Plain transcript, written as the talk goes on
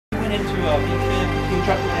went into a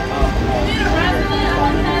VFib.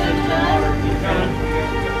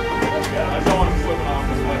 Yeah, I don't want to flip it off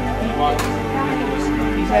this way.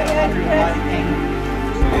 He's had 100 body pain.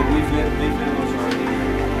 So yeah, VFib was already.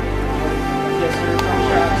 Yes, sir. Some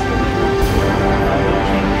shots.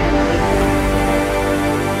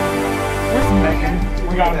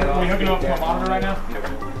 We hooking up to a monitor right now?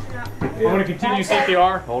 We're going to continue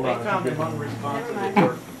CPR. Hold on. They found him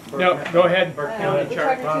unresponsive. No, go ahead.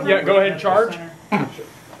 Yeah, go ahead and charge.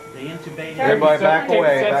 They intubated. Everybody back Take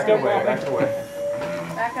away, the back scope away, off. back away.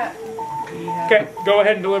 Back up. Okay, go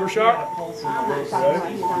ahead and deliver shock.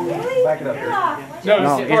 Back it up. No,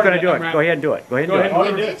 No, he's going to do it. Go ahead and do it. Go ahead Go and ahead do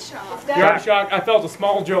and it. do it. You're out of shock. I felt a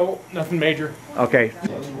small jolt, nothing major. Okay.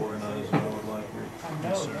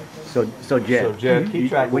 So Jed, So Jed, keep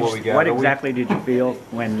track of what we got. what exactly did you feel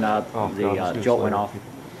when the jolt went off?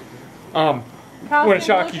 When it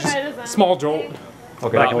shocked, you just small jolt.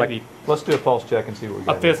 Okay, Maybe let's do a pulse check and see what we a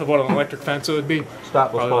got. fifth of what an electric fence would be.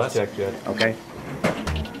 Stop, let's Probably pulse less. check, Jed. Okay.